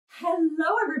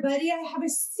Hello everybody, I have a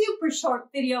super short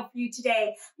video for you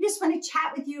today. I just want to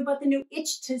chat with you about the new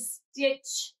itch to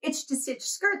stitch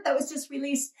skirt that was just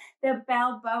released, the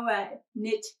Balboa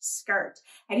knit skirt.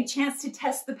 I had a chance to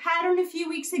test the pattern a few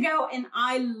weeks ago and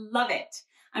I love it.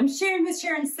 I'm Sharon with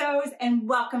Sharon Sews and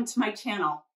welcome to my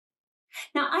channel.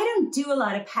 Now, I don't do a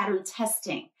lot of pattern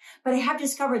testing, but I have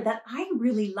discovered that I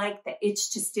really like the itch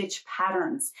to stitch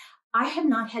patterns. I have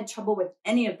not had trouble with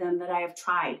any of them that I have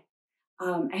tried.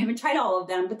 I haven't tried all of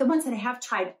them, but the ones that I have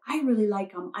tried, I really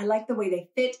like them. I like the way they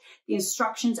fit. The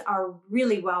instructions are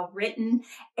really well written.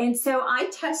 And so I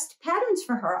test patterns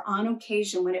for her on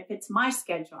occasion when it fits my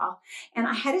schedule. And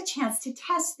I had a chance to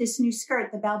test this new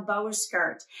skirt, the Balboa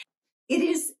skirt. It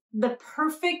is the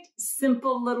perfect,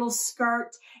 simple little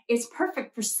skirt. It's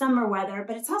perfect for summer weather,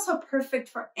 but it's also perfect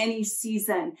for any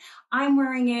season. I'm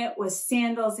wearing it with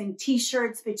sandals and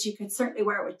t-shirts, but you could certainly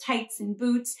wear it with tights and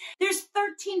boots. There's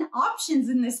 13 options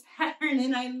in this pattern,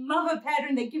 and I love a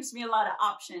pattern that gives me a lot of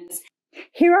options.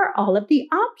 Here are all of the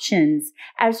options.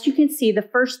 As you can see, the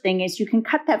first thing is you can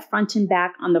cut that front and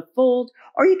back on the fold,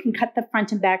 or you can cut the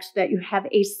front and back so that you have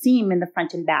a seam in the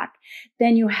front and back.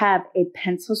 Then you have a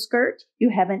pencil skirt. You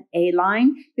have an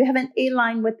A-line. You have an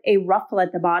A-line with a ruffle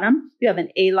at the bottom. You have an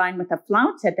A-line with a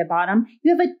flounce at the bottom.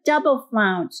 You have a double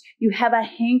flounce. You have a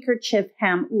handkerchief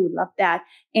hem. Ooh, love that.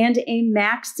 And a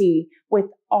maxi with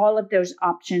all of those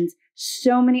options.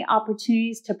 So many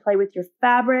opportunities to play with your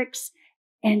fabrics.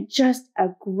 And just a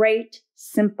great,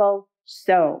 simple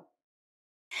sew.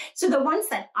 So the ones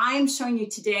that I'm showing you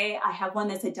today, I have one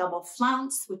that's a double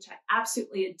flounce, which I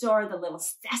absolutely adore, the little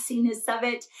sassiness of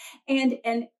it, and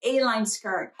an A-line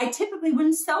skirt. I typically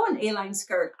wouldn't sew an A-line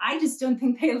skirt. I just don't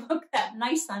think they look that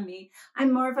nice on me.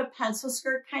 I'm more of a pencil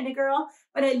skirt kind of girl,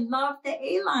 but I love the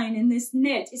A-line in this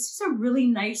knit. It's just a really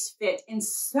nice fit and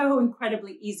so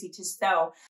incredibly easy to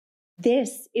sew.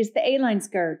 This is the A-line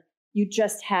skirt. You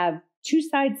just have 2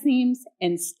 side seams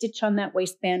and stitch on that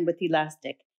waistband with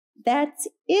elastic. That's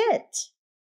it.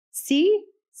 See?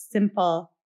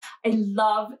 Simple. I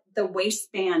love the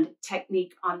waistband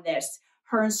technique on this.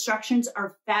 Her instructions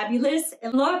are fabulous.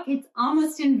 And look, it's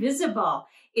almost invisible.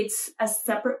 It's a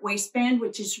separate waistband,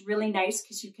 which is really nice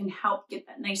because you can help get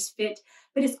that nice fit.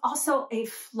 But it's also a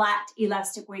flat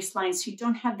elastic waistline, so you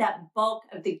don't have that bulk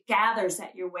of the gathers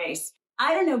at your waist.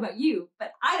 I don't know about you,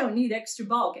 but I don't need extra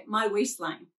bulk at my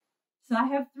waistline. So I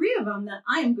have 3 of them that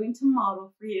I am going to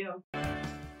model for you.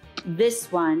 This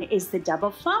one is the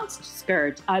double flounced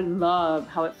skirt. I love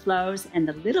how it flows and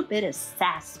the little bit of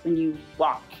sass when you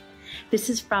walk. This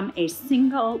is from a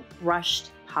single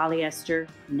brushed polyester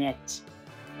knit.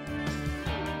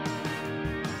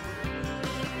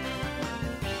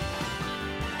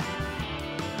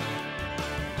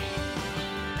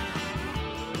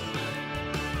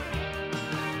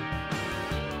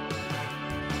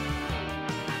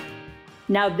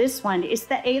 Now this one is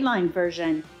the A-line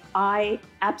version. I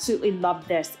absolutely love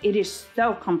this. It is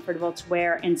so comfortable to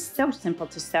wear and so simple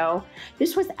to sew.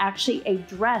 This was actually a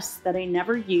dress that I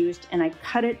never used and I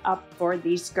cut it up for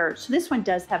these skirts. So this one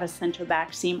does have a center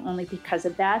back seam only because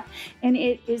of that. And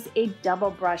it is a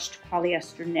double brushed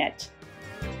polyester knit.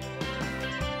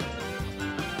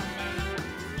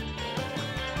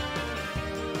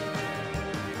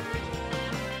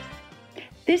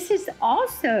 This is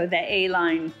also the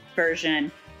A-line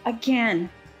version. Again,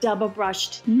 double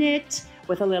brushed knit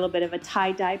with a little bit of a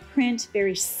tie-dye print,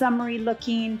 very summery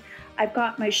looking. I've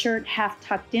got my shirt half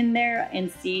tucked in there and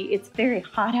see, it's very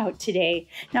hot out today.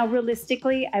 Now,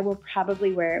 realistically, I will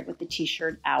probably wear it with the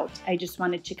t-shirt out. I just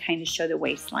wanted to kind of show the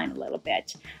waistline a little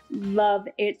bit. Love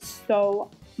it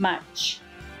so much.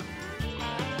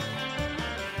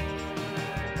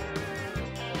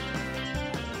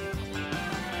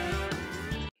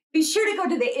 Be sure to go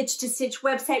to the Itch to Stitch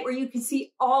website where you can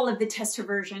see all of the tester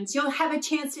versions. You'll have a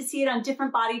chance to see it on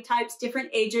different body types, different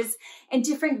ages, and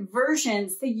different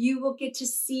versions. So you will get to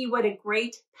see what a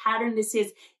great pattern this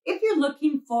is. If you're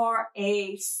looking for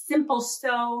a simple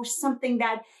sew, something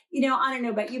that, you know, I don't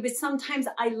know about you, but sometimes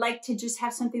I like to just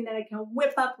have something that I can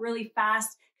whip up really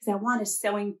fast because I want a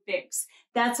sewing fix.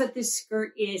 That's what this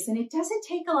skirt is. And it doesn't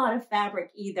take a lot of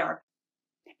fabric either.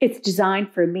 It's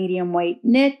designed for medium weight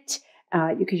knit.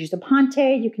 You could use a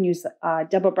ponte, you can use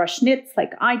double brush knits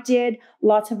like I did,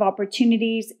 lots of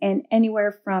opportunities, and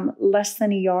anywhere from less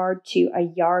than a yard to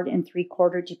 1.75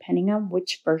 yards, depending on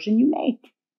which version you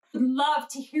make. I'd love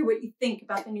to hear what you think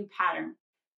about the new pattern.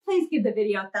 Please give the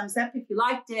video a thumbs up if you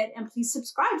liked it, and please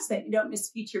subscribe so that you don't miss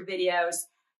future videos.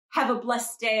 Have a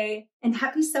blessed day and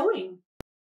happy sewing.